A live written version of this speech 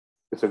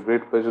It's a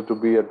great pleasure to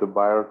be at the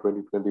BIOR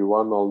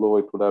 2021, although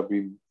it would have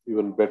been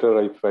even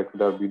better if I could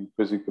have been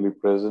physically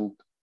present,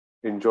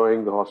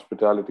 enjoying the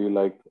hospitality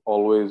like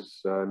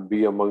always, and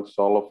be amongst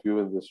all of you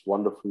in this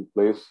wonderful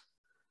place.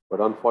 But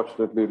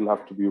unfortunately, it'll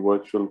have to be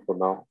virtual for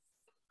now.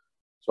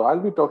 So I'll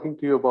be talking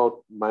to you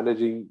about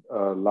managing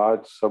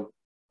large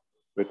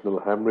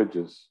subretinal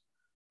hemorrhages.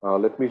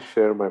 Let me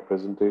share my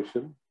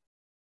presentation.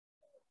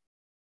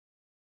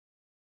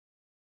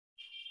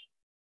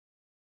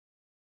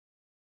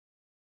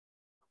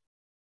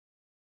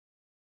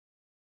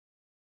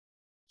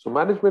 So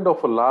management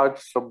of a large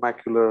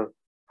submacular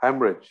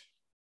hemorrhage.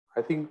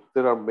 I think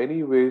there are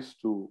many ways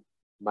to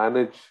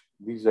manage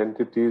these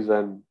entities,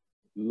 and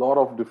a lot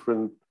of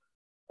different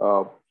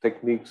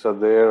techniques are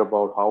there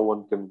about how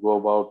one can go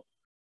about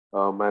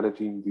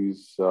managing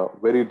these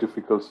very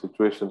difficult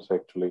situations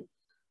actually.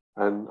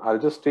 And I'll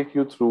just take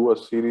you through a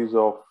series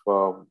of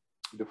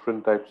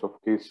different types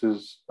of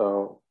cases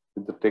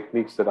with the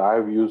techniques that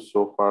I've used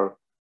so far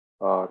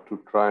to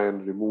try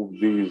and remove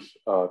these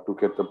to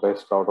get the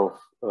best out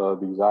of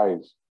these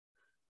eyes.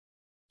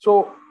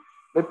 So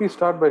let me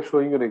start by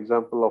showing you an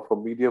example of a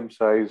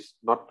medium-sized,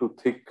 not too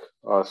thick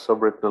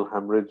subretinal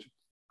hemorrhage.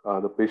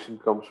 The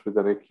patient comes with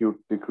an acute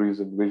decrease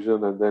in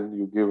vision, and then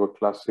you give a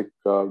classic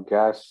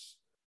gas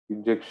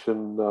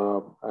injection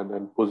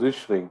and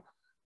positioning.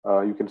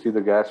 You can see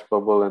the gas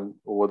bubble, and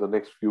over the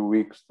next few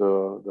weeks,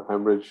 the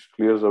hemorrhage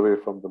clears away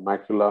from the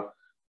macula,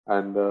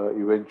 and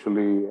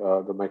eventually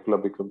the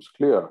macula becomes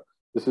clear.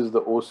 This is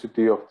the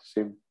OCT of the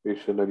same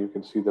patient, and you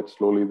can see that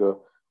slowly the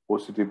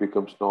OCT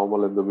becomes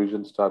normal and the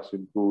vision starts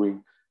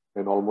improving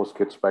and almost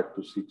gets back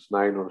to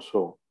 6/9 or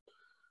so.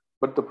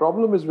 But the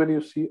problem is when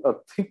you see a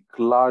thick,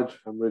 large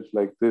hemorrhage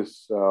like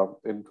this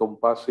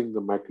encompassing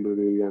the macular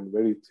area and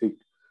very thick.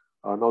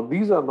 Now,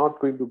 these are not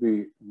going to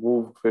be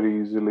moved very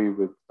easily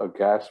with a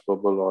gas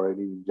bubble or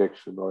any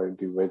injection or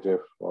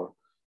anti-VEGF or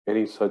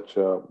any such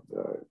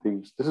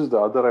things. This is the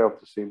other eye of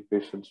the same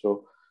patient.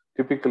 So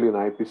typically an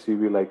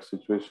IPCV-like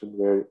situation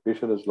where a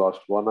patient has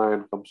lost one eye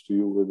and comes to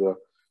you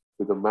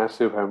with a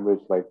massive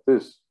hemorrhage like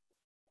this.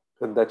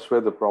 And that's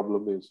where the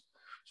problem is.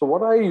 So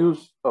what I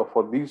use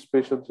for these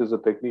patients is a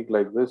technique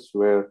like this,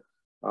 where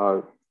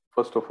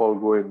first of all,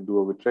 go and do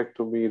a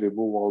vitrectomy,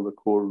 remove all the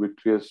core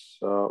vitreous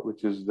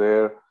which is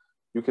there.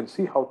 You can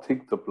see how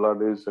thick the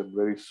blood is and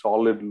very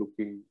solid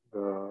looking,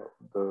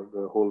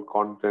 the whole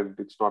content.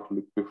 It's not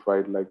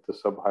liquefied like the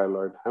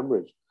subhyaloid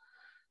hemorrhage.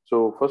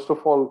 So first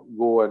of all,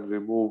 go and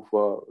remove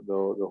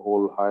the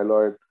whole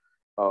hyaloid.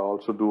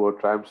 Also do a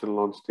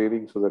triamcinolone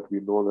staining so that we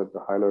know that the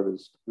hyaloid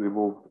is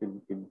removed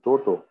in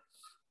toto.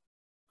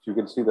 So you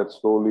can see that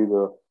slowly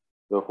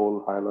the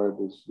whole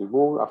hyaloid is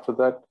removed. After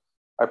that,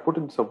 I put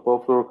in some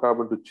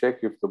perfluorocarbon to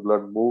check if the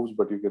blood moves,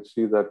 but you can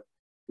see that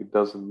it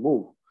doesn't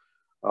move.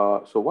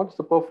 So once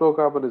the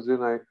perfluorocarbon is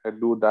in, I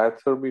do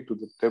diathermy to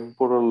the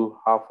temporal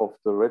half of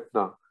the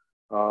retina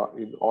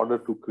in order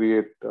to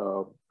create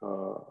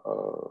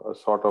a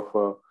sort of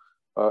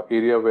a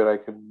area where I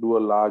can do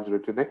a large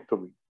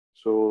retinectomy.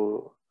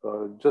 So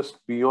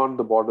just beyond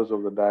the borders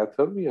of the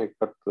diathermy, I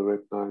cut the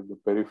retina in the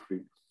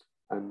periphery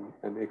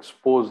and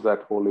expose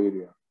that whole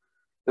area.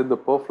 Then the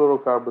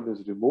perfluorocarbon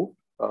is removed,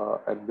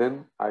 and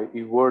then I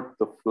invert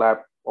the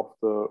flap of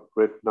the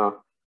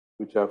retina,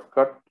 which I've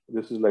cut.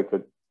 This is like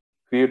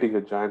creating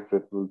a giant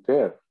retinal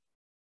tear.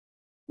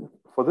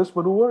 For this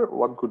maneuver,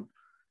 one could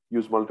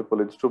use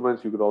multiple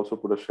instruments. You could also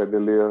put a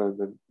chandelier and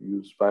then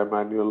use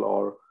bimanual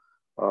or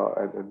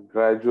and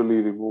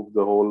gradually remove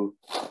the whole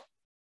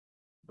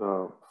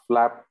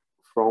flap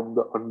from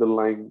the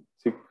underlying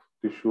thick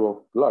tissue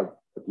of blood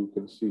that you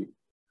can see.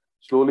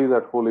 Slowly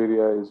that whole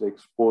area is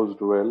exposed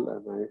well,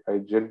 and I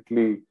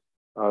gently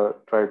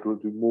try to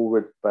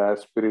remove it by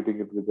aspirating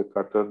it with the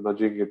cutter,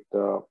 nudging it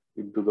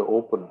into the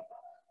open.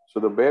 So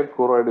the bare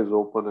choroid is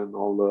open and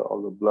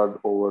all the blood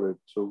over it.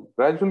 So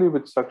gradually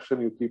with suction,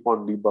 you keep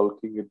on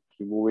debulking it,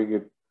 removing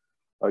it.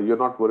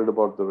 You're not worried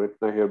about the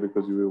retina here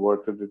because you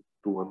reverted it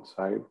to one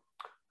side.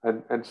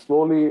 And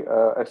slowly,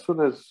 as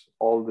soon as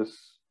all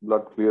this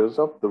blood clears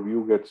up, the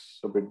view gets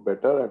a bit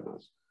better, and a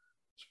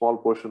small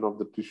portion of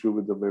the tissue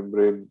with the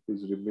membrane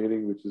is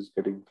remaining, which is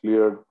getting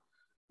cleared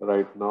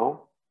right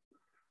now.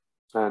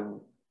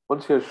 And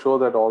once you're sure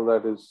that all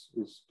that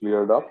is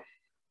cleared up,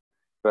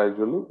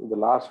 gradually, the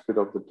last bit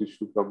of the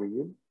tissue coming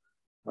in,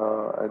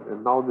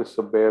 and now this is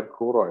a bare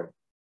choroid.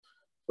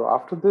 So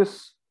after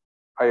this,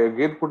 I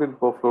again put in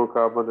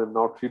perfluorocarbon and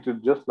now treat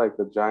it just like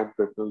a giant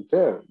retinal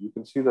tear. You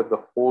can see that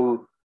the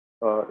whole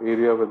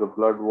area where the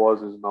blood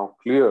was is now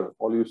clear.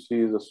 All you see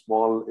is a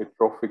small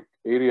atrophic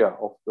area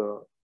of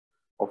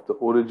the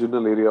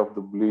original area of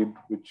the bleed,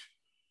 which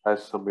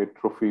has some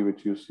atrophy,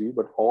 which you see,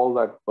 but all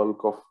that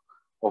bulk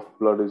of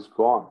blood is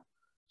gone.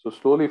 So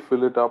slowly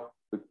fill it up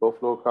with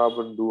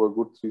perfluorocarbon, do a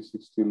good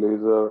 360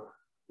 laser,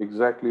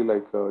 exactly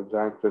like a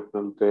giant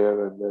retinal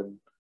tear, and then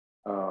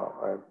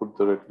I put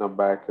the retina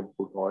back and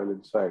put oil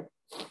inside.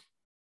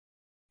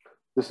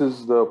 This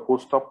is the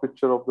post-op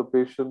picture of the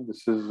patient.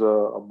 This is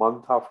a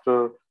month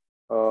after.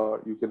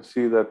 You can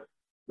see that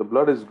the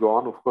blood is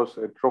gone. Of course,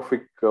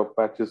 atrophic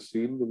patch is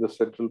seen in the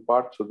central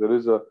part. So there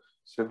is a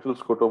central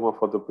scotoma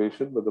for the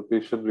patient, but the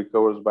patient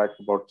recovers back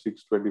about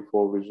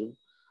 624 vision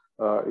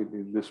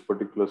in this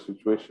particular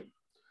situation.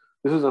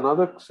 This is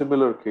another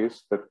similar case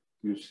that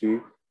you see,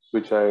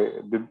 which I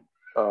did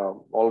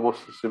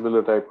almost a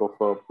similar type of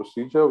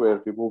procedure where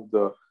I removed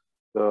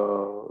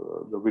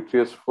the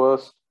vitreous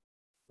first,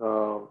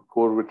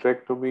 core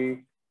vitrectomy.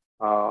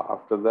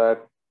 After that,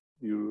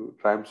 you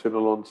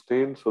triamcinolone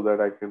stain so that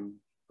I can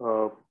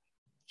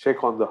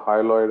check on the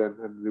hyaloid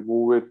and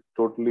remove it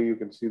totally. You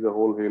can see the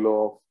whole halo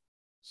of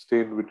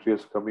stained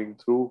vitreous coming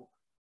through,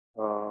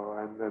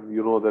 and then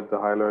you know that the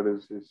hyaloid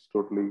is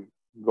totally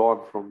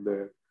gone from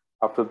there.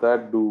 After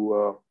that, do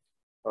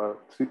a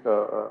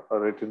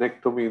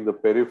retinectomy in the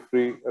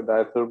periphery, a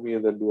diathermy,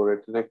 and then do a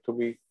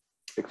retinectomy,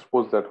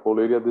 expose that whole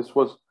area. This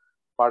was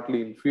partly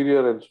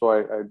inferior, and so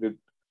I did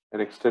an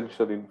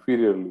extension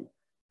inferiorly.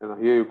 And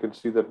here you can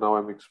see that now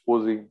I'm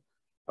exposing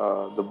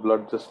the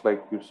blood just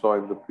like you saw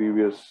in the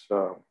previous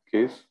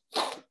case,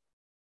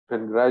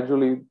 and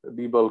gradually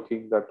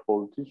debulking that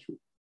whole tissue.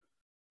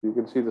 You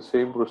can see the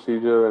same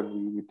procedure,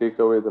 and we take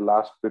away the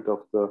last bit of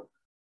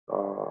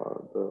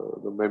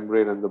the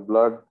membrane and the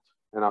blood,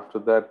 and after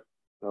that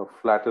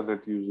flatten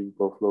it using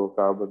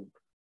perfluorocarbon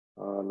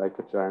like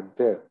a giant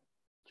tear,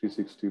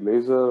 360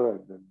 laser, and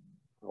then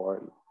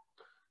oil.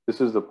 This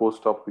is the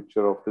post-op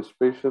picture of this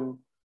patient.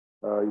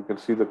 You can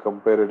see the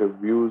comparative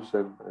views,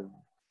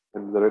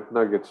 and the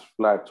retina gets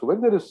flat. So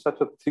when there is such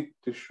a thick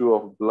tissue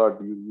of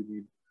blood, you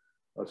need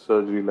a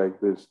surgery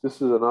like this. This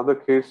is another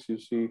case. You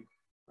see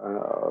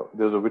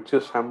there's a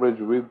vitreous hemorrhage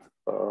with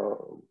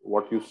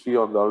what you see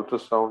on the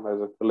ultrasound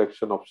as a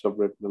collection of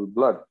subretinal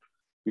blood.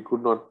 We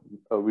could not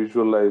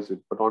visualize it,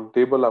 but on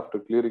table after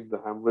clearing the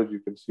hemorrhage, you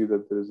can see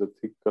that there is a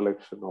thick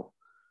collection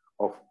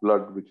of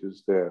blood which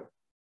is there.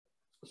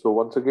 So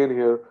once again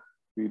here,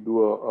 we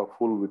do a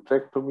full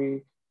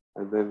vitrectomy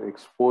and then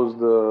expose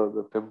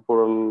the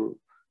temporal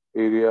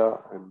area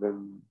and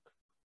then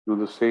do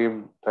the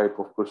same type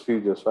of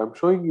procedure. So I'm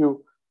showing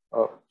you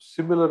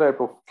similar type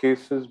of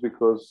cases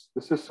because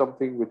this is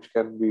something which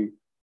can be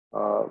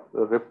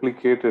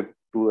replicated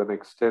to an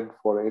extent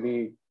for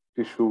any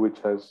tissue which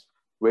has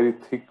very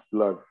thick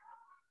blood.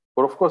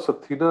 But of course, a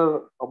thinner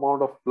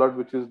amount of blood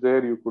which is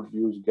there, you could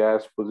use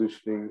gas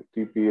positioning,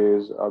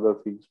 TPAs, other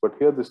things. But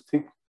here, this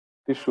thick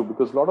tissue,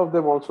 because a lot of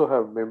them also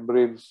have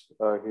membranes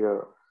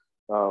here,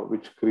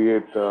 which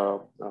create a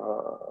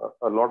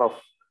lot of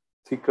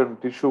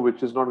thickened tissue,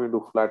 which is not going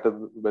to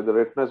flatten, where the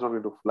retina is not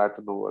going to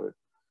flatten over it.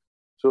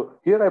 So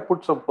here I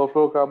put some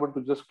perfluorocarbon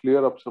to just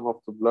clear up some of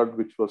the blood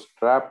which was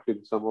trapped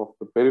in some of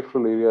the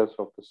peripheral areas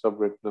of the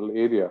subretinal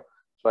area.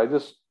 So I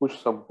just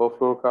pushed some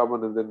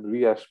perfluorocarbon and then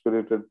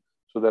re-aspirated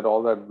so that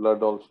all that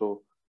blood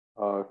also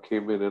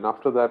came in. And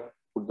after that,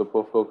 put the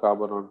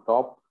perfluorocarbon on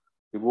top,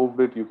 removed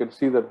it. You can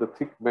see that the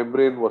thick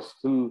membrane was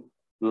still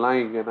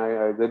lying, and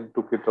I then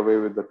took it away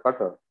with the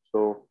cutter.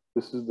 So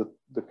this is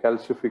the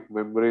calcific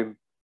membrane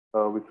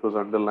which was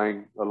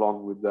underlying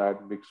along with the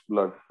admixed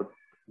blood. But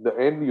in the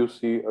end, you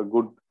see a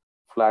good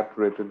flat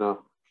retina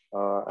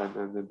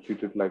and then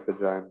treat it like a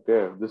giant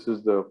tear. This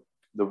is the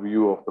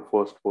view of the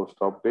first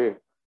post-op day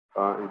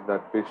in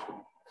that patient.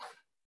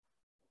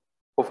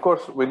 Of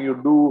course, when you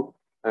do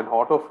an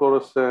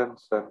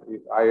autofluorescence and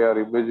IR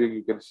imaging,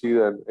 you can see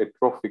an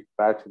atrophic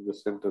patch in the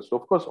center. So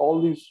of course,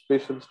 all these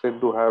patients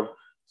tend to have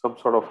some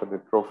sort of an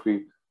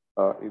atrophy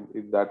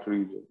in that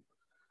region.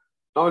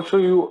 Now I'll show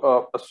you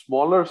a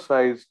smaller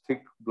size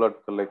thick blood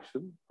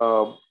collection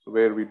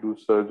where we do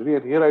surgery.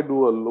 And here I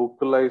do a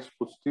localized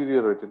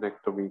posterior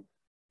retinectomy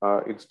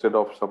instead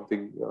of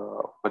something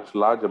much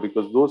larger,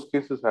 because those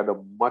cases had a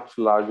much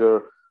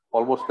larger,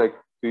 almost like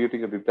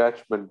creating a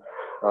detachment.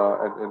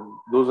 And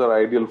those are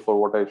ideal for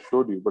what I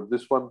showed you. But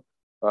this one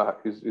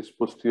is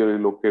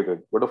posteriorly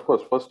located. But of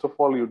course, first of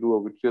all, you do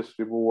a vitreous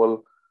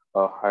removal,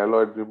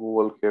 hyaloid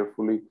removal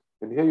carefully.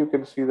 And here you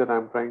can see that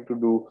I'm trying to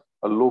do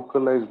a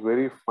localized,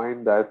 very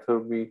fine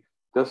diathermy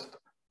just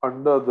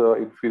under the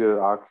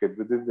inferior arcade,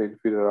 within the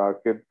inferior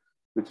arcade,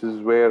 which is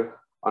where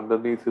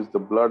underneath is the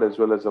blood as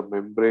well as a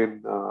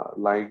membrane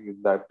lying in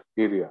that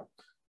area.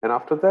 And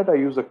after that, I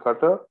use a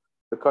cutter.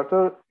 The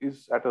cutter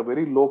is at a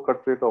very low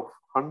cut rate of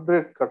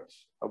 100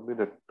 cuts a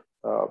minute.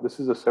 This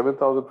is a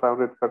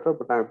 7,500 cutter,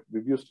 but I've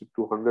reduced it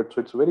to 100.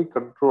 So it's very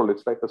controlled.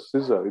 It's like a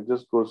scissor. It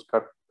just goes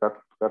cut, cut,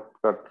 cut,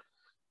 cut,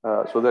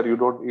 so that you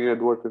don't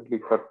inadvertently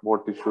cut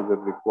more tissue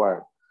than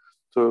required.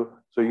 So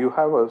you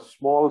have a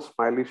small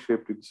smiley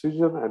shaped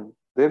incision, and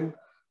then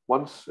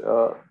once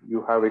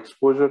you have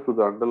exposure to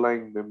the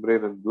underlying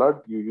membrane and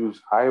blood, you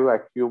use high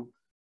vacuum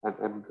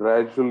and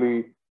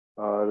gradually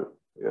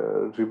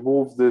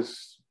remove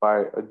this by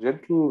a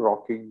gentle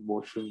rocking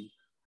motion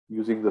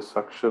using the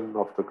suction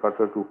of the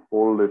cutter to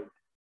hold it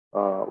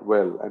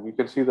well. And you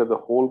can see that the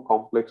whole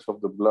complex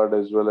of the blood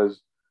as well as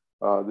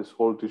this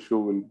whole tissue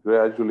will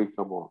gradually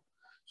come on.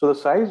 So the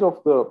size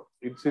of the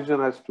incision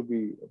has to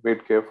be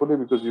made carefully,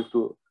 because you have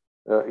to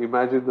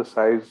imagine the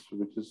size,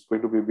 which is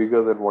going to be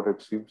bigger than what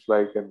it seems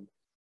like. And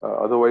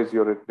Otherwise,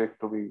 your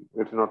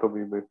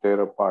retinotomy may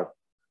tear apart.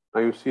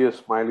 Now you see a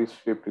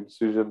smiley-shaped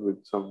incision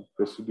with some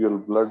residual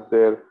blood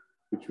there,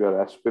 which we are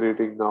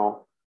aspirating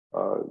now,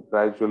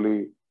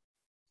 gradually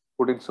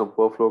putting some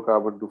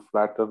perfluorocarbon to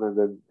flatten and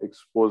then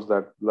expose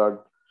that blood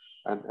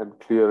and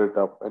clear it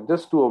up. And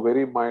just do a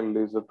very mild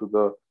laser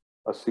to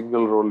a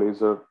single row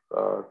laser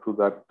to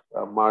that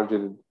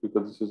margin,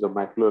 because this is a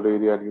macular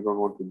area and you don't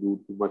want to do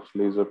too much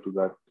laser to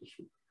that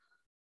tissue.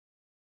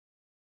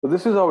 So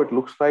this is how it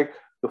looks like.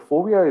 The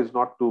fovea is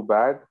not too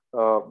bad.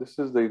 This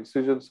is the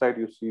incision site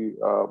you see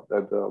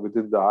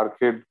within the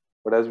arcade.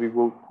 But as we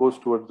goes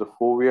towards the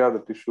fovea, the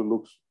tissue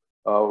looks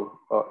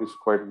is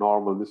quite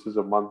normal. This is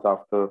a month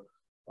after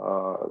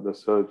the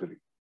surgery.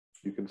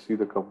 You can see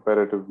the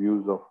comparative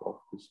views of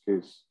this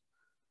case.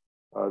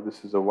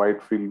 This is a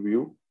wide field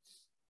view.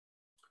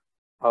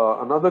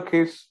 Another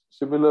case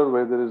similar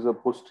where there is a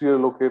posterior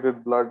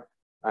located blood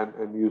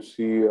and you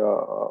see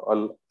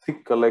a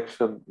thick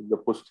collection in the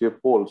posterior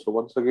pole. So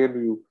once again,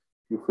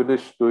 you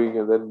finish doing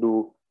and then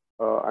do,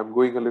 I'm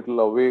going a little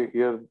away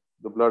here.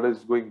 The blood is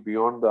going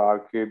beyond the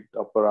arcade,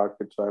 upper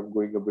arcade. So I'm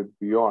going a bit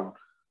beyond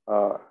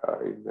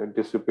in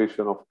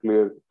anticipation of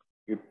clear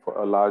it for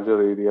a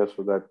larger area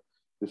so that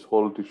this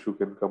whole tissue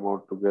can come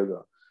out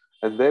together.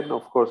 And then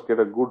of course, get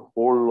a good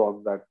hold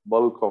on that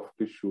bulk of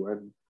tissue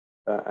and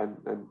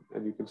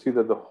you can see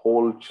that the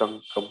whole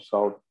chunk comes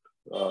out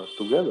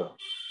together.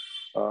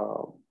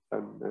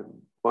 And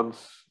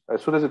once,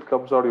 as soon as it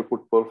comes out, you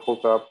put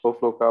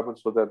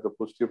perfluorocarbon so that the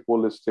posterior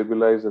pole is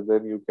stabilized, and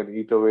then you can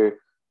eat away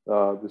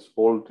this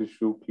whole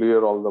tissue,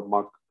 clear all the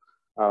muck,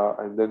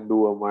 and then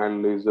do a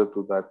mild laser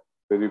to that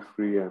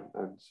periphery and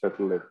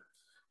settle it.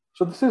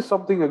 So this is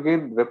something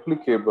again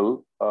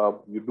replicable.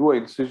 You do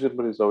an incision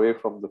when it's away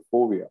from the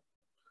fovea.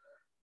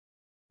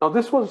 Now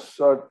this was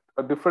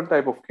a different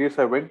type of case.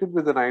 I went in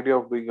with an idea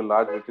of doing a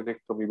large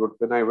retinectomy, but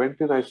when I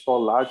went in, I saw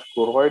large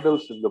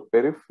choroidals in the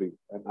periphery,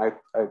 and I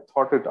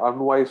thought it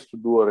unwise to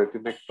do a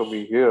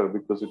retinectomy here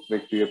because it may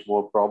create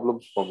more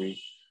problems for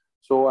me.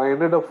 So I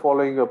ended up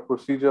following a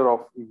procedure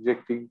of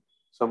injecting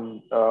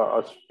some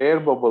air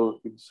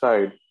bubble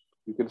inside.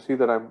 You can see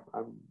that I'm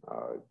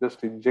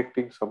just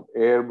injecting some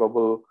air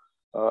bubble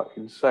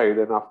inside,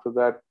 and after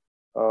that,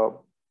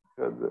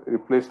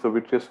 replace the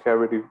vitreous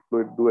cavity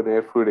fluid, do an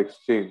air fluid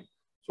exchange.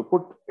 So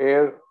put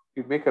air,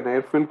 you make an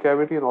air filled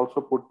cavity and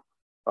also put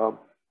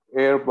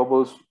air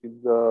bubbles in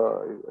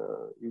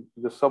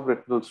the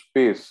subretinal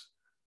space.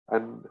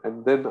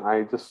 And then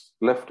I just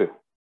left it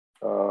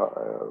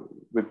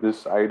with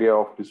this idea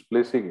of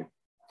displacing it.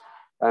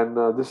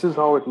 And this is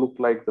how it looked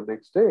like the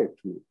next day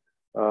actually.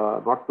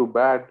 Not too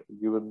bad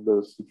given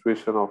the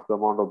situation of the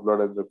amount of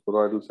blood and the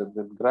choroidals, and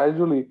then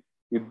gradually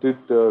it did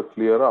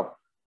clear up.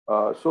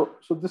 So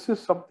this is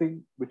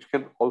something which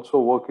can also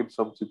work in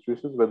some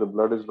situations where the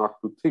blood is not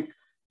too thick,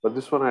 but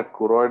this one had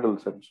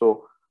choroidals, and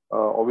so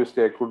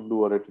obviously I couldn't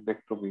do a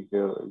retinectomy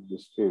here in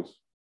this case.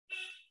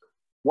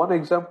 One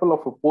example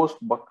of a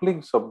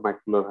post-buckling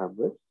submacular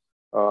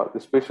hemorrhage,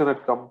 this patient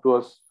had come to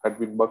us, had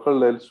been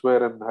buckled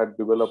elsewhere and had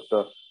developed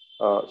a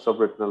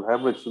subretinal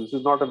hemorrhage. So this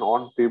is not an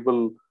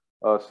on-table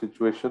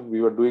situation.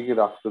 We were doing it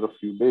after a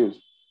few days,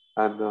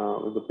 and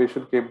when the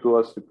patient came to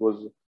us, it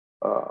was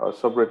a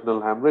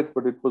subretinal hemorrhage,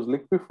 but it was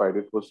liquefied.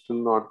 It was still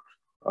not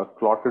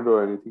clotted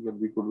or anything, and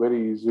we could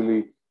very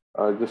easily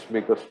just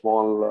make a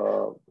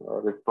small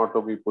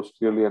retinotomy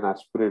posteriorly and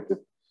aspirate it.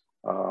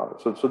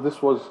 So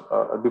this was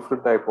a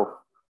different type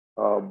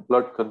of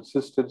blood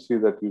consistency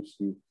that you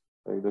see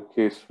in a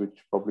case which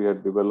probably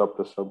had developed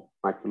a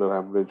submacular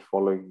hemorrhage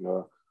following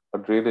a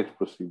drainage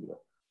procedure.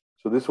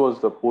 So this was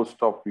the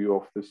post-op view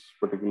of this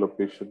particular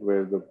patient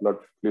where the blood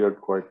cleared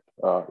quite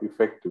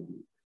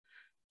effectively.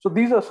 So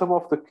these are some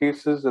of the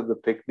cases and the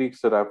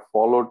techniques that I've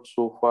followed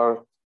so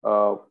far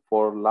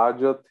for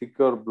larger,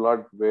 thicker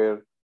blood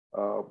where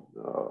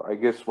I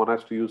guess one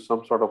has to use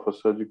some sort of a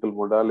surgical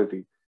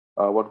modality.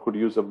 One could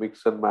use a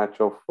mix and match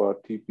of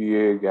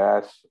TPA,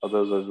 gas,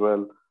 others as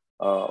well.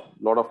 A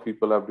lot of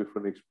people have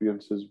different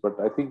experiences, but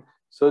I think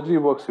surgery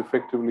works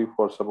effectively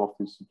for some of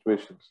these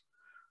situations.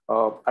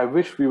 I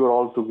wish we were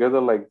all together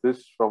like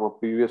this from a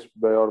previous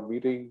BIOR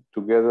meeting,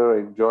 together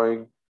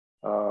enjoying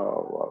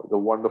the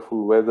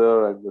wonderful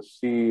weather and the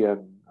sea,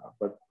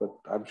 but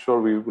I'm sure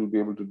we will be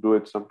able to do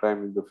it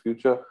sometime in the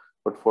future.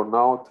 But for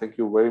now, thank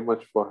you very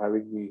much for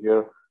having me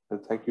here,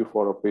 and thank you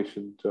for a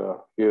patient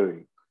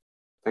hearing.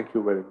 Thank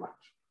you very much.